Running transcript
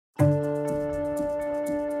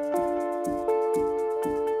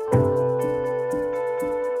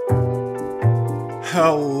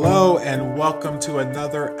Hello and welcome to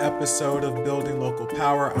another episode of Building Local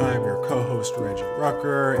Power. I'm your co-host Reggie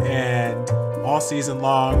Rucker, and all season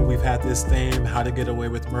long we've had this theme, how to get away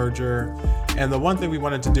with merger. And the one thing we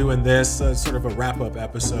wanted to do in this sort of a wrap-up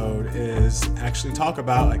episode is actually talk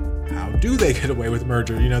about how do they get away with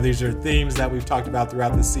merger? You know, these are themes that we've talked about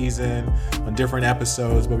throughout the season on different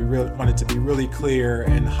episodes, but we really wanted to be really clear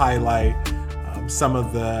and highlight some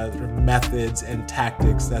of the methods and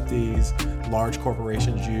tactics that these large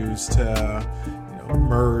corporations use to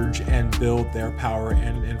merge and build their power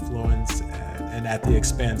and influence and at the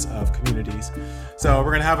expense of communities. So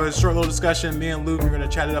we're going to have a short little discussion. Me and Luke are going to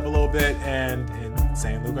chat it up a little bit, and in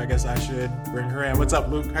saying Luke, I guess I should bring her in. What's up,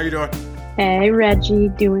 Luke? How you doing? Hey, Reggie,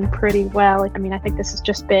 doing pretty well. I mean, I think this has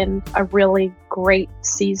just been a really great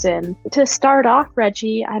season. To start off,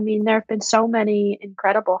 Reggie, I mean, there have been so many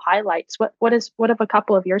incredible highlights. What have a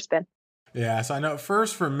couple of yours been? Yeah, so I know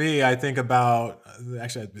first for me, I think about,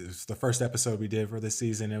 actually, it was the first episode we did for this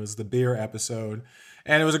season. It was the beer episode.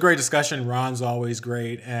 And it was a great discussion. Ron's always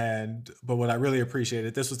great. But what I really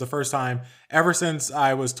appreciated, this was the first time ever since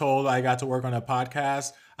I was told I got to work on a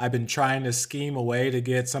podcast, I've been trying to scheme a way to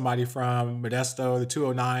get somebody from Modesto, the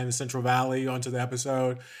 209, the Central Valley onto the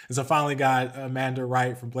episode. And so finally got Amanda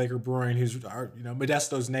Wright from Blaker Brewing, who's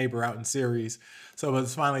Modesto's neighbor out in Ceres. So I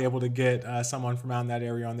was finally able to get someone from out in that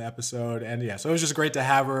area on the episode. And yeah, so it was just great to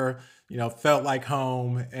have her, felt like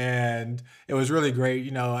home. And it was really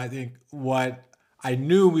great. I think what I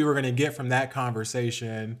knew we were going to get from that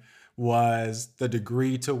conversation was the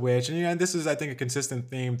degree to which, and this is, I think, a consistent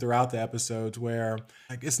theme throughout the episodes where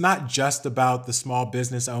it's not just about the small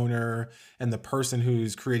business owner and the person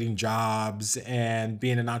who's creating jobs and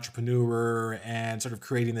being an entrepreneur and sort of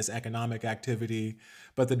creating this economic activity,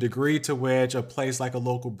 but the degree to which a place like a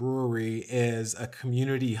local brewery is a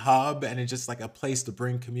community hub and it's just like a place to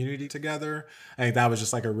bring community together. I think that was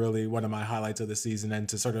just one of my highlights of the season, and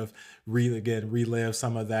to sort of relive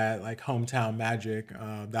some of that hometown magic.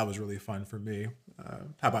 That was really fun for me.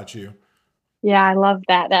 How about you? Yeah, I love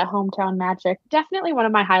that hometown magic. Definitely one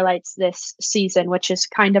of my highlights this season, which is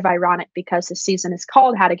kind of ironic because the season is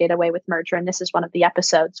called How to Get Away with Merger. And this is one of the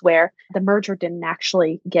episodes where the merger didn't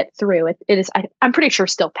actually get through. It is, I'm pretty sure,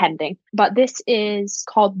 still pending. But this is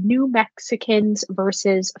called New Mexicans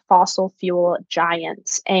versus Fossil Fuel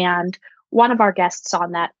Giants. And one of our guests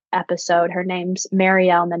on that episode, her name's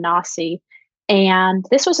Marielle Nanasi. And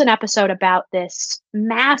this was an episode about this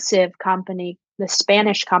massive company, the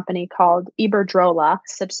Spanish company called Iberdrola.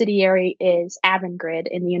 Subsidiary is Avangrid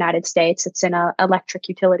in the United States. It's an electric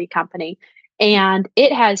utility company. And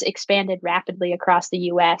it has expanded rapidly across the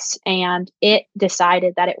US. And it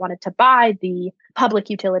decided that it wanted to buy the public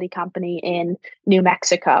utility company in New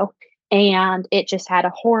Mexico. And it just had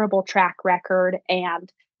a horrible track record.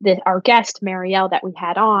 And our guest, Marielle, that we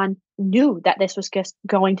had on, knew that this was just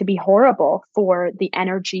going to be horrible for the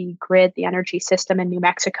energy grid, the energy system in New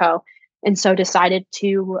Mexico. And so decided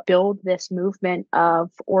to build this movement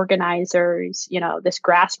of organizers, this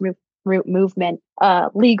grassroots movement,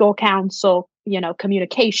 legal counsel,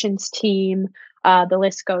 communications team, the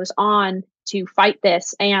list goes on to fight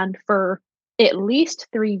this. And for at least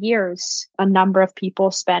 3 years, a number of people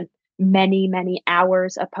spent many, many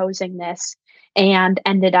hours opposing this and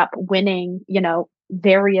ended up winning,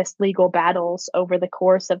 various legal battles over the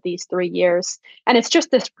course of these 3 years. And it's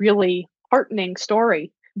just this really heartening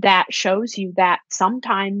story that shows you that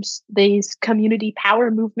sometimes these community power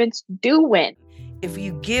movements do win. If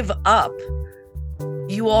you give up,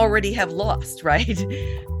 you already have lost, right?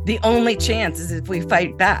 The only chance is if we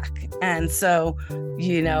fight back. And so,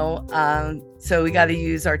 so we got to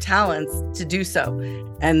use our talents to do so.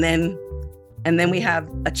 And then we have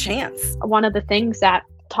a chance. One of the things that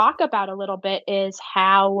talk about a little bit is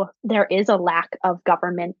how there is a lack of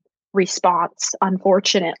government response,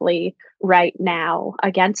 unfortunately, right now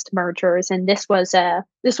against mergers. And this was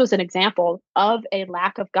an example of a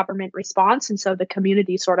lack of government response. And so the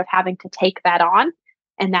community sort of having to take that on.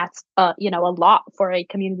 And that's a lot for a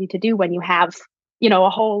community to do when you have, a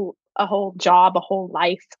whole job, a whole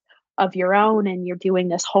life of your own, and you're doing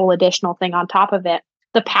this whole additional thing on top of it.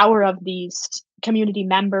 The power of these community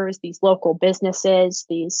members, these local businesses,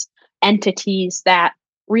 these entities that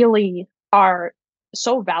really are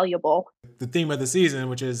so valuable. The theme of the season,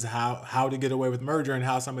 which is how to get away with merger and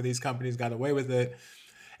how some of these companies got away with it.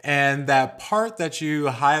 And that part that you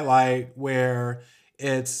highlight where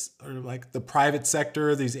it's like the private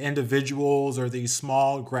sector, these individuals or these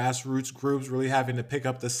small grassroots groups really having to pick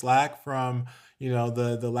up the slack from,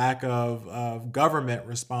 the lack of government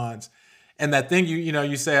response. And that thing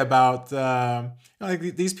you say about like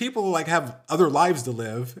these people like have other lives to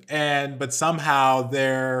live, but somehow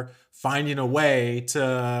they're finding a way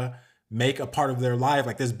to make a part of their life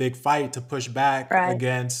like this big fight to push back Right.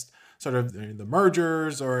 against sort of the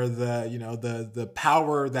mergers or the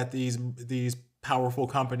power that these powerful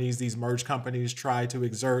companies, these merged companies, try to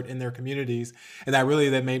exert in their communities. And that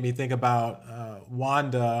made me think about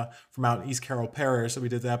Wanda from out in East Carroll Parish. So we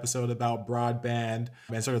did the episode about broadband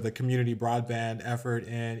and sort of the community broadband effort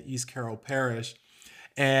in East Carroll Parish.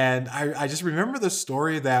 And I just remember the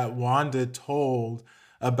story that Wanda told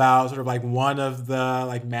about sort of like one of the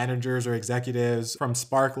like managers or executives from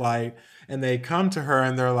Sparklight, and they come to her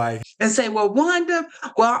and they're like, and say, well, Wanda,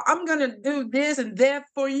 well, I'm going to do this and that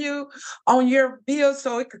for you on your bill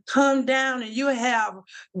so it could come down and you have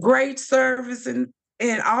great service and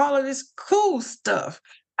all of this cool stuff.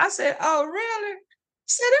 I said, oh, really? I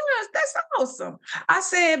said, that's awesome. I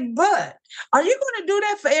said, but are you going to do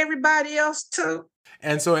that for everybody else too?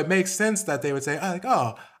 and so it makes sense that they would say, like,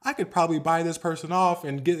 oh, I could probably buy this person off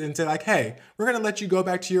and get and say like, hey, we're going to let you go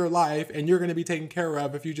back to your life and you're going to be taken care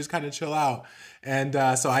of if you just kind of chill out. And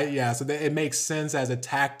it makes sense as a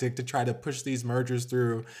tactic to try to push these mergers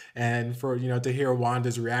through, and for, to hear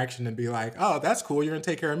Wanda's reaction and be like, oh, that's cool. You're going to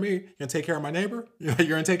take care of me. You're going to take care of my neighbor. You're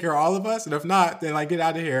going to take care of all of us. And if not, then like get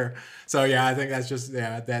out of here. So yeah, I think that's just,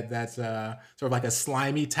 that's sort of like a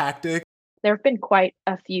slimy tactic. There have been quite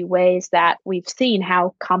a few ways that we've seen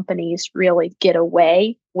how companies really get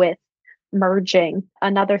away with merging.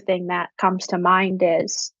 Another thing that comes to mind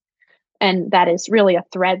is, and that is really a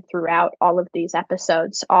thread throughout all of these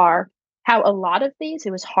episodes, are how a lot of these,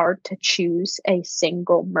 it was hard to choose a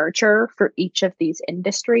single merger for each of these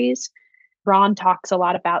industries. Ron talks a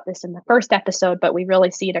lot about this in the first episode, but we really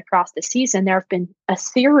see it across the season. There have been a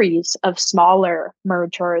series of smaller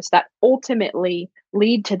mergers that ultimately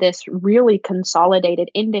lead to this really consolidated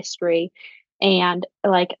industry. And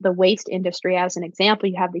like the waste industry, as an example,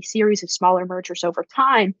 you have these series of smaller mergers over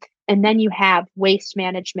time. And then you have Waste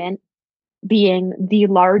Management being the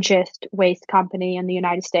largest waste company in the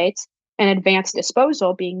United States, and Advanced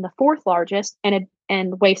Disposal being the fourth largest, and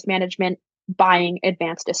Waste Management buying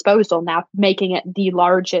Advanced Disposal, now making it the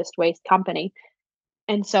largest waste company.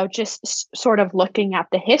 And so just sort of looking at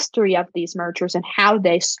the history of these mergers and how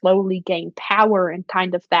they slowly gain power and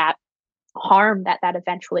kind of that harm that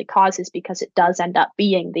eventually causes, because it does end up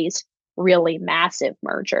being these really massive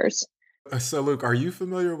mergers. So Luke, are you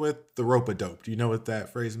familiar with the rope-a-dope? Do you know what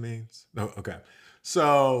that phrase means? No? Okay.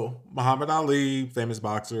 So Muhammad Ali, famous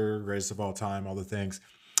boxer, greatest of all time, all the things.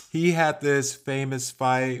 He had this famous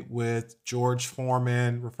fight with George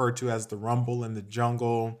Foreman, referred to as the Rumble in the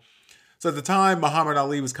Jungle. So at the time, Muhammad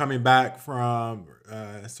Ali was coming back from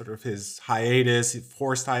sort of his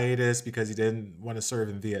forced hiatus, because he didn't want to serve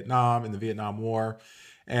in Vietnam, in the Vietnam War.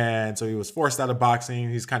 And so he was forced out of boxing.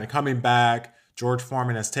 He's kind of coming back. George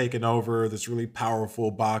Foreman has taken over, this really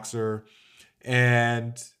powerful boxer.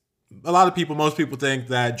 And most people think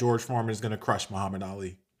that George Foreman is going to crush Muhammad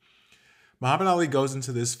Ali. Muhammad Ali goes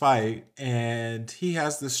into this fight and he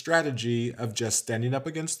has this strategy of just standing up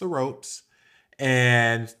against the ropes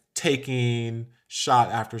and taking shot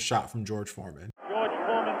after shot from George Foreman. George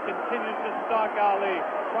Foreman continues to stalk Ali,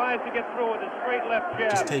 tries to get through with a straight left jab.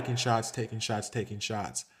 Just taking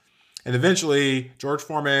shots. And eventually, George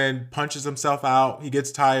Foreman punches himself out. He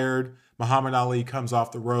gets tired. Muhammad Ali comes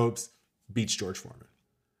off the ropes, beats George Foreman.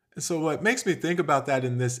 And so what makes me think about that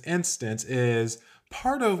in this instance is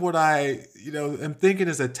part of what I, am thinking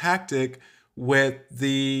is a tactic with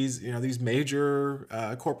these major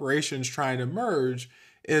corporations trying to merge,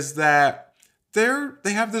 is that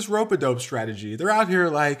they have this rope-a-dope strategy. They're out here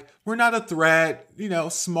like, we're not a threat,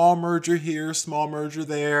 small merger here, small merger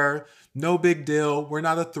there, no big deal. We're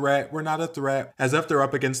not a threat, as if they're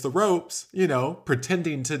up against the ropes,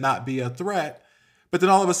 pretending to not be a threat. But then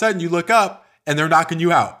all of a sudden you look up and they're knocking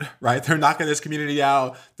you out, right? They're knocking this community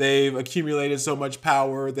out. They've accumulated so much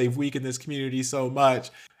power. They've weakened this community so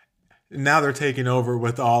much. Now they're taking over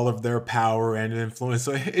with all of their power and influence.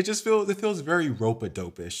 So it feels very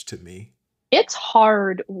rope-a-dope-ish to me. It's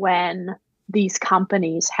hard when these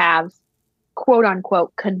companies have quote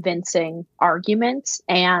unquote convincing arguments.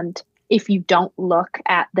 And if you don't look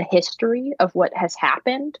at the history of what has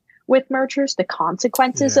happened with mergers, the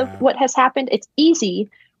consequences of what has happened, it's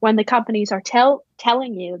easy when the companies are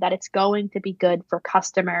telling you that it's going to be good for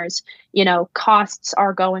customers, costs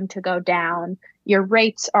are going to go down, your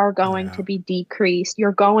rates are going to be decreased,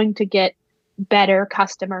 you're going to get better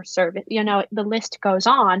customer service, the list goes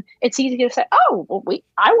on. It's easy to say, oh, well,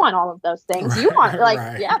 I want all of those things. You want,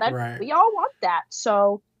 we all want that.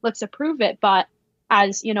 So let's approve it. But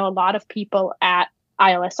as a lot of people at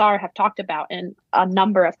ILSR have talked about, and a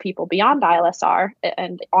number of people beyond ILSR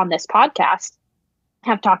and on this podcast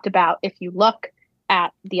have talked about, if you look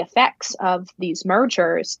at the effects of these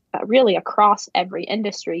mergers really across every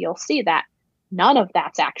industry, you'll see that none of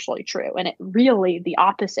that's actually true. And it really, the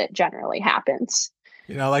opposite generally happens.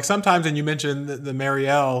 Like sometimes, and you mentioned the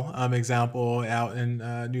Mariel example out in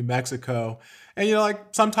New Mexico, and like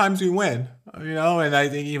sometimes we win, and I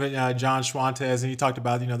think even John Schwantes, and he talked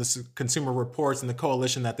about the Consumer Reports and the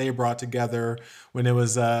coalition that they brought together when it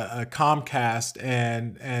was a Comcast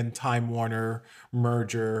and Time Warner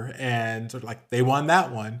merger, and sort of like they won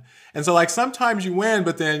that one, and so like sometimes you win,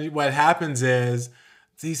 but then what happens is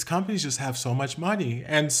these companies just have so much money.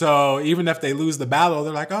 And so even if they lose the battle,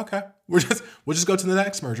 they're like, okay, we'll just go to the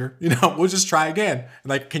next merger. We'll just try again.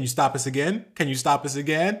 Like, can you stop us again? Can you stop us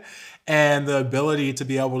again? And the ability to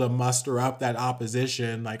be able to muster up that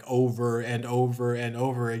opposition like over and over and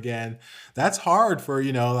over again, that's hard for,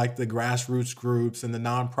 like the grassroots groups and the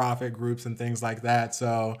nonprofit groups and things like that.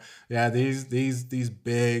 So yeah, these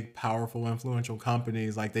big, powerful, influential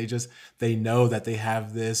companies, like they know that they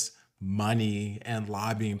have this money and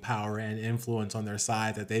lobbying power and influence on their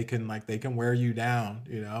side that they can wear you down,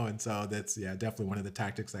 and so that's definitely one of the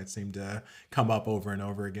tactics that seem to come up over and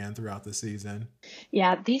over again throughout the season.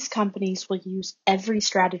 Yeah, these companies will use every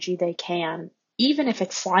strategy they can, even if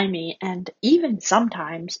it's slimy, and even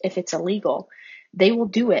sometimes if it's illegal. They will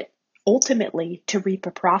do it ultimately to reap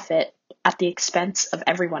a profit at the expense of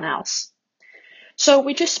everyone else. So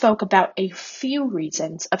we just spoke about a few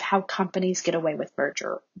reasons of how companies get away with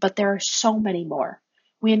merger, but there are so many more.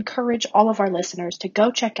 We encourage all of our listeners to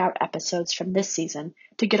go check out episodes from this season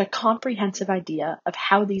to get a comprehensive idea of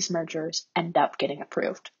how these mergers end up getting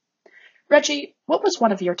approved. Reggie, what was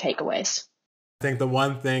one of your takeaways? I think the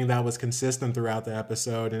one thing that was consistent throughout the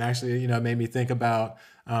episode, and actually, made me think about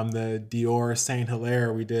the Dior Saint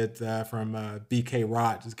Hilaire we did from BK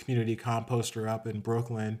Rott, the community composter up in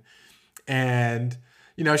Brooklyn. And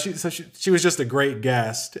she was just a great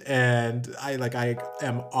guest, and I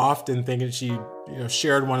am often thinking she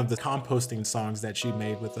shared one of the composting songs that she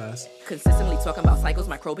made with us. Consistently talking about cycles,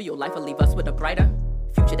 microbial life will leave us with a brighter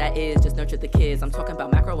future that is just nurture the kids. I'm talking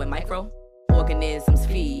about macro and micro organisms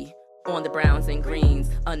feed on the browns and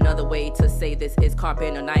greens. Another way to say this is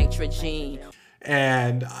carbon or nitrogen.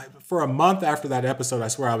 And for a month after that episode, I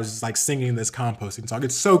swear I was just like singing this composting song.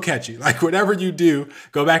 It's so catchy. Like whatever you do,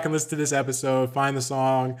 go back and listen to this episode, find the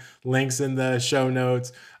song, links in the show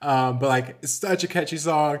notes. But like it's such a catchy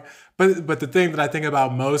song. But the thing that I think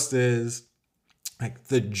about most is like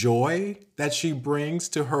the joy that she brings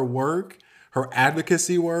to her work, her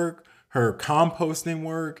advocacy work, her composting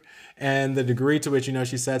work, and the degree to which,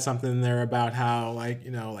 she said something in there about how like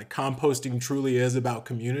composting truly is about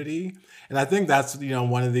community. And I think that's,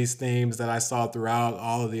 one of these themes that I saw throughout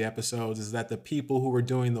all of the episodes is that the people who were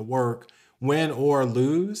doing the work, win or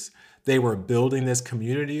lose, they were building this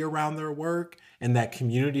community around their work. And that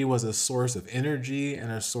community was a source of energy and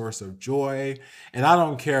a source of joy. And I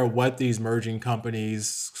don't care what these merging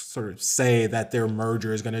companies sort of say that their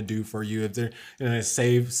merger is going to do for you. If they're going to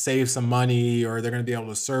save some money or they're going to be able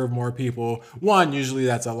to serve more people, one, usually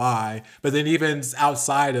that's a lie. But then even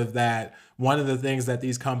outside of that, one of the things that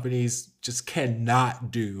these companies just cannot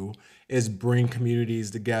do is bring communities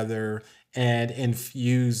together and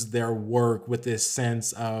infuse their work with this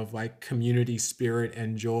sense of like community spirit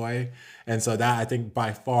and joy. And so that, I think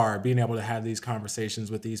by far, being able to have these conversations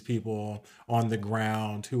with these people on the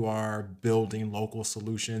ground who are building local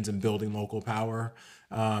solutions and building local power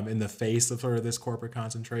in the face of sort of this corporate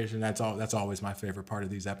concentration, that's always my favorite part of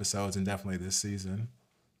these episodes, and definitely this season.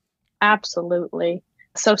 Absolutely.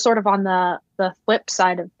 So sort of on the flip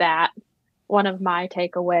side of that, one of my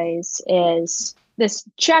takeaways is this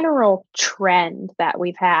general trend that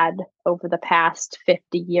we've had over the past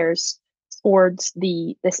 50 years towards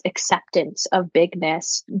this acceptance of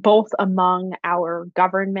bigness, both among our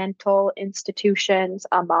governmental institutions,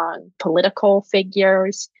 among political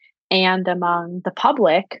figures, and among the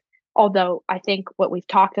public. Although I think what we've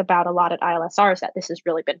talked about a lot at ILSR is that this has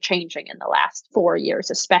really been changing in the last 4 years,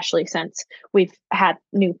 especially since we've had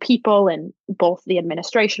new people in both the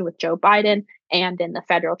administration with Joe Biden and in the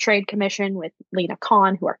Federal Trade Commission with Lina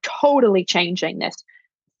Khan, who are totally changing this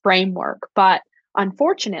framework. But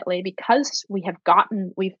unfortunately, because we've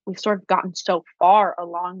sort of gotten so far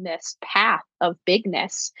along this path of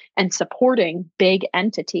bigness and supporting big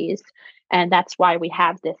entities, and that's why we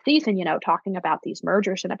have this season, talking about these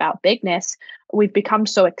mergers and about bigness, we've become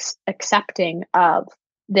so accepting of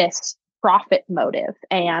this profit motive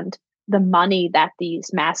and the money that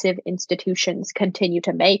these massive institutions continue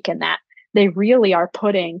to make, and that they really are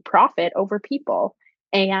putting profit over people.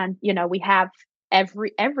 And, we have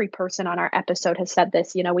every person on our episode has said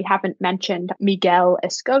this. We haven't mentioned Miguel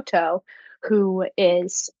Escoto, who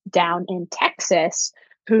is down in Texas,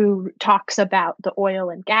 who talks about the oil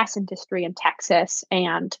and gas industry in Texas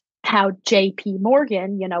and how JP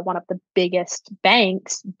Morgan, one of the biggest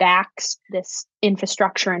banks, backs this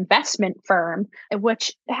infrastructure investment firm,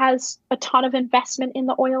 which has a ton of investment in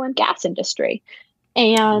the oil and gas industry.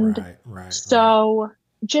 And so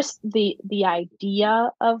just the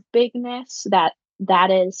idea of bigness,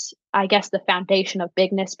 that is, I guess, the foundation of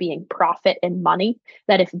bigness being profit and money,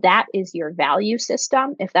 that if that is your value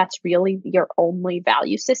system, if that's really your only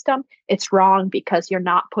value system, it's wrong because you're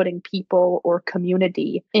not putting people or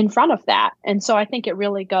community in front of that. And so I think it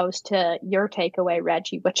really goes to your takeaway,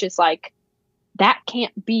 Reggie, which is like, that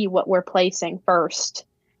can't be what we're placing first.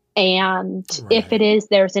 And if it is,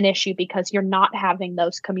 there's an issue because you're not having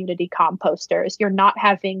those community composters. You're not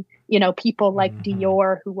having, people like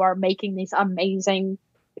Dior who are making these amazing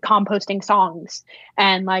composting songs,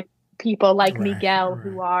 and like people like Miguel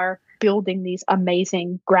who are building these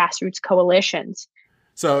amazing grassroots coalitions.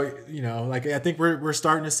 So, I think we're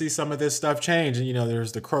starting to see some of this stuff change. And,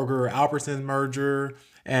 there's the Kroger-Albertsons merger.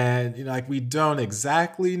 And, we don't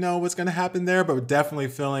exactly know what's going to happen there, but we're definitely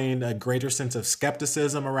feeling a greater sense of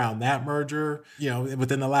skepticism around that merger.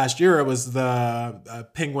 Within the last year, it was the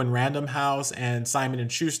Penguin Random House and Simon &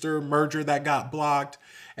 Schuster merger that got blocked.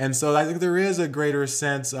 And so I think there is a greater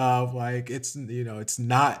sense of it's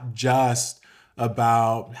not just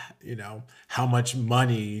about, how much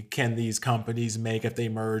money can these companies make if they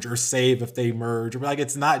merge or save if they merge.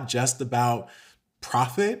 It's not just about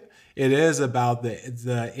profit. It is about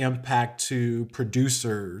the impact to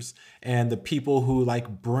producers and the people who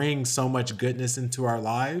bring so much goodness into our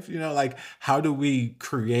life. How do we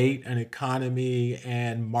create an economy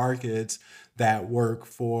and markets that work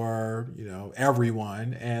for,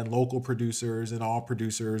 everyone and local producers and all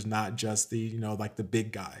producers, not just the, the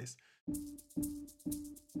big guys.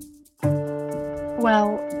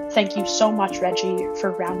 Well, thank you so much, Reggie,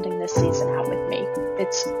 for rounding this season out with me.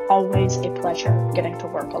 It's always a pleasure getting to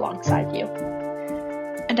work alongside you.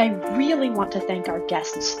 And I really want to thank our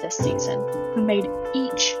guests this season who made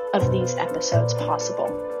each of these episodes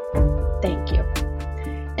possible. Thank you.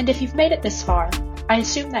 And if you've made it this far, I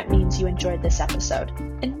assume that means you enjoyed this episode,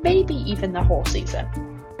 and maybe even the whole season.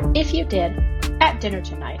 If you did, at dinner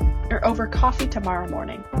tonight, or over coffee tomorrow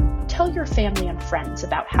morning, tell your family and friends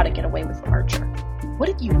about How to Get Away with Merger. What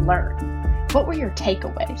did you learn? What were your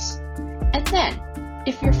takeaways? And then,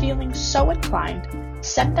 if you're feeling so inclined,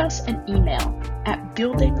 send us an email at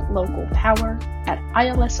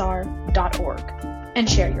buildinglocalpower@ilsr.org and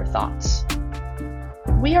share your thoughts.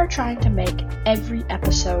 We are trying to make every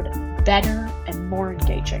episode better and more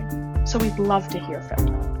engaging, so we'd love to hear from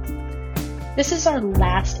you. This is our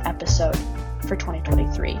last episode for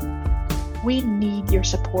 2023. We need your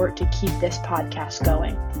support to keep this podcast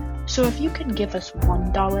going. So if you can give us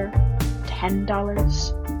 $1, $10,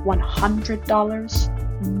 $100,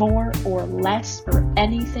 more or less, or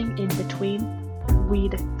anything in between,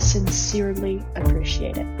 we'd sincerely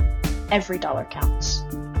appreciate it. Every dollar counts.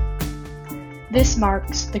 This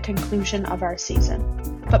marks the conclusion of our season,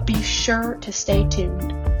 but be sure to stay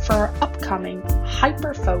tuned for our upcoming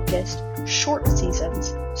hyper-focused short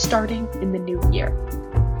seasons starting in the new year.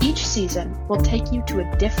 Each season will take you to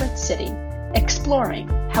a different city, exploring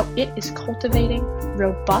how it is cultivating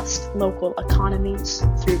robust local economies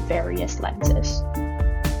through various lenses.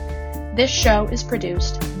 This show is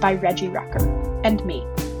produced by Reggie Rucker and me,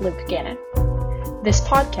 Luke Gannon. This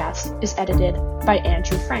podcast is edited by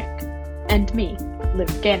Andrew Frank and me,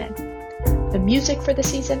 Luke Gannon. The music for the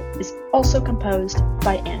season is also composed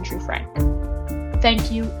by Andrew Frank.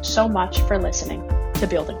 Thank you so much for listening to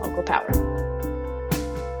Building Local Power.